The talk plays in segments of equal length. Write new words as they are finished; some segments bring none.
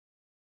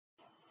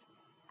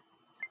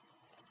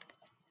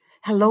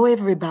Hello,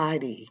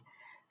 everybody.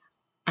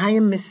 I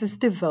am Mrs.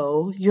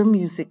 Deveau, your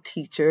music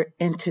teacher,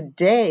 and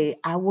today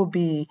I will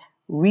be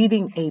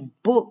reading a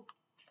book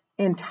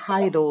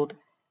entitled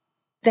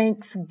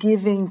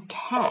Thanksgiving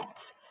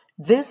Cats.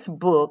 This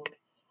book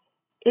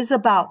is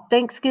about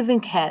Thanksgiving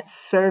cats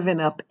serving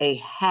up a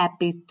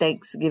happy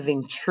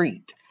Thanksgiving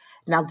treat.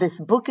 Now, this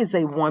book is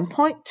a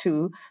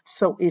 1.2,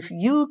 so if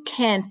you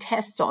can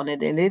test on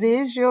it and it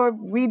is your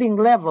reading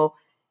level,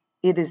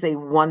 it is a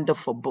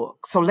wonderful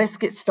book. So let's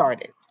get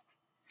started.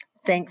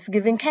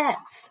 Thanksgiving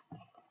Cats.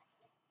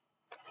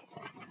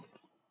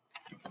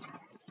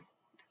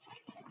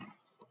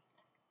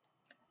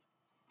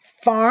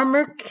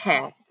 Farmer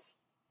cats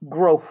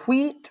grow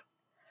wheat,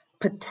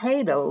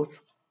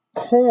 potatoes,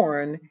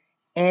 corn,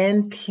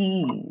 and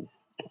peas.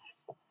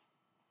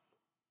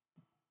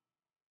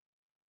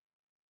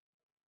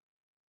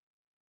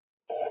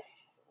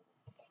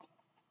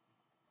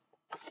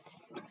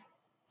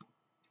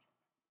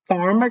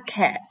 Farmer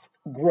cats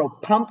grow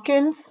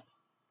pumpkins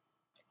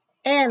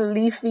and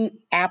leafy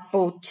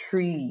apple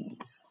trees.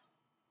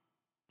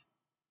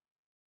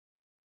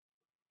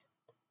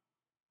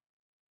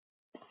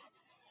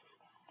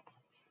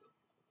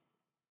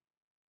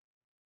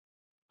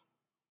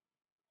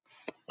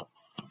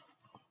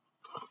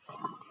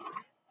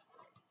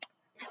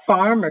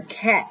 Farmer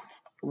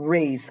cats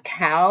raise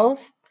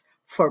cows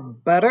for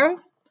butter,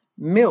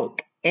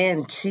 milk,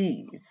 and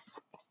cheese.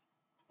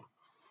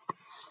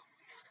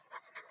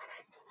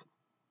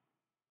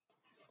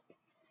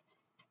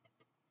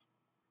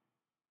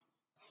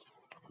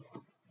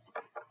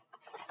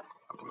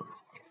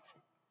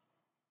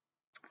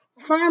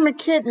 Farmer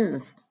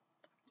kittens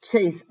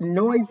chase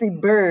noisy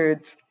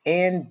birds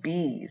and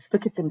bees.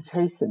 Look at them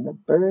chasing the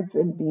birds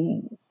and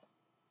bees.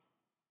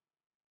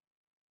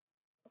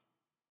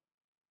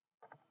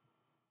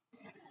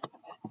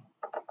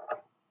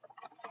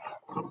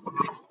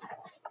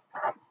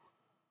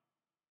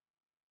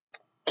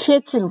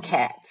 Kitchen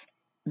cats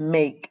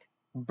make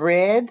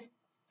bread.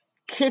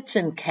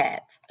 Kitchen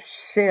cats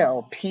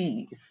shell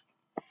peas.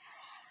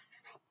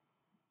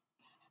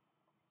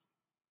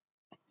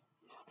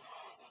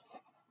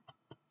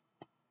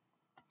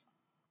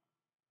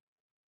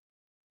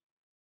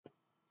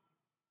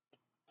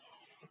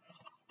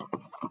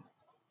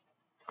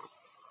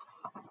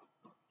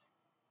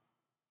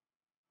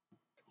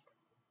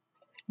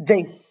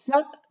 They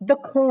shuck the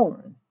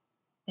corn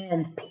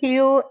and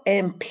peel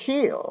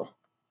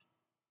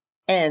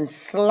and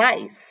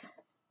slice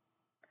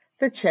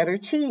the cheddar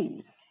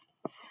cheese.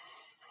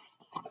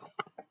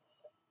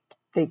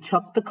 They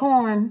chuck the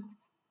corn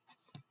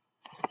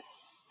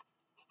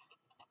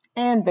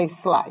and they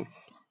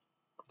slice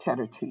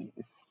cheddar cheese.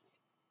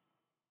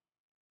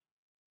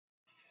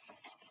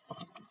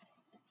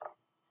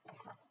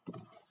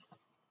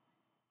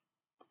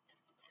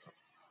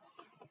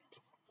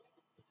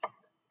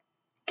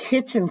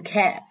 Kitchen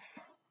cats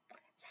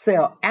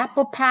sell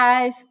apple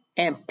pies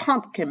and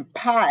pumpkin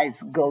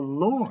pies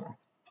galore.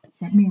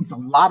 That means a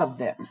lot of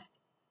them.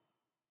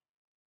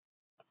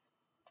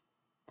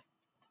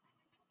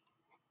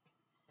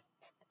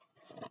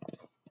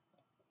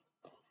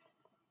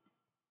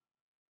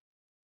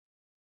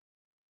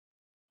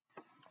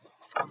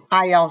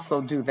 I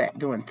also do that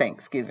during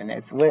Thanksgiving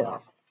as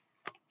well.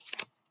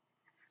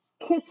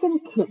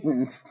 Kitchen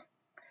kittens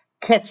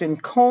catching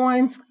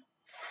coins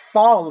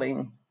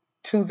falling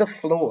to the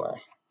floor.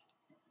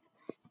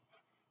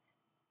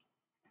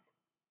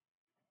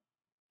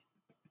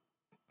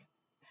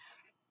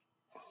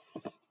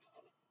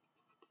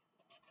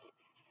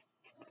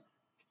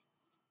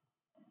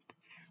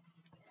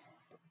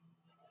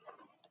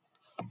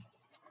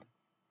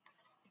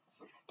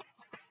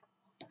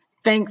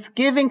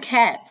 Thanksgiving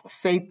cats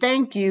say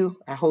thank you.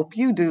 I hope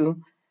you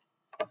do.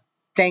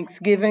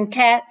 Thanksgiving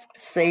cats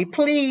say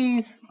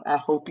please. I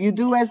hope you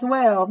do as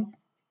well.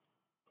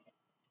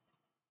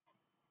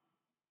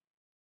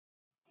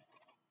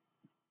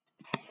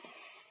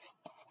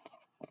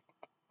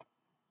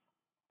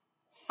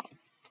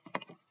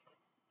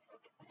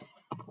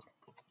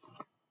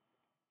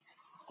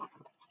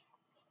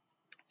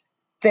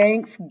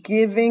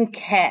 Thanksgiving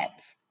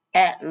cats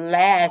at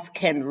last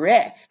can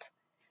rest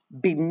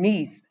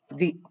beneath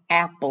the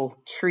apple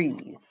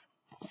trees.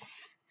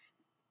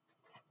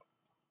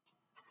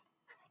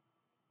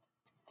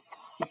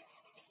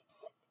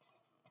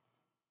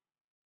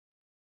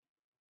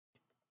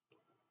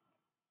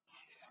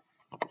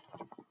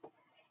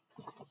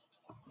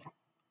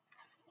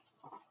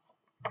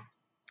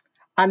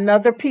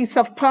 Another piece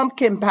of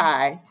pumpkin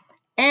pie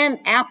and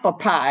apple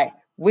pie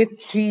with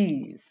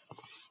cheese.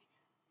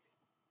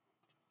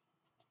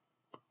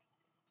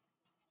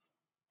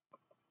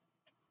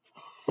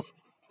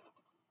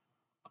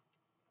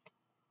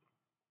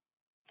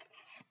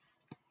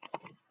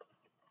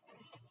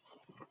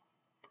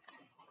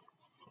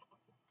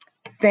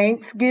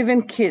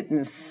 Thanksgiving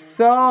kittens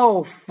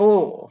so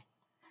full.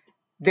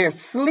 They're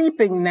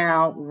sleeping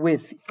now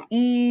with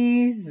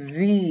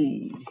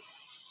easy.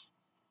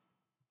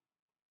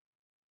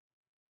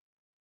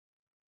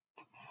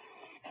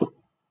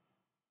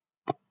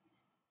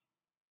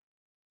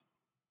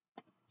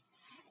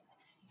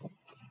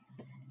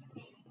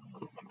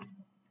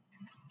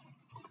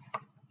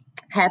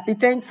 Happy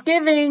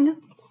Thanksgiving.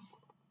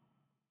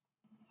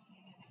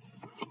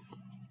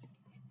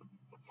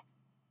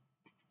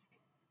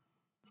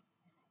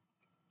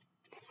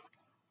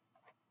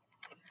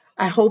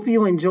 I hope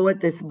you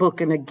enjoyed this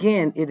book. And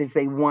again, it is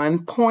a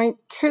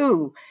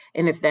 1.2.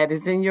 And if that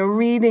is in your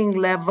reading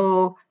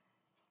level,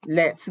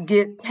 let's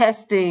get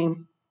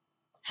testing.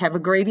 Have a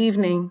great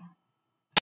evening.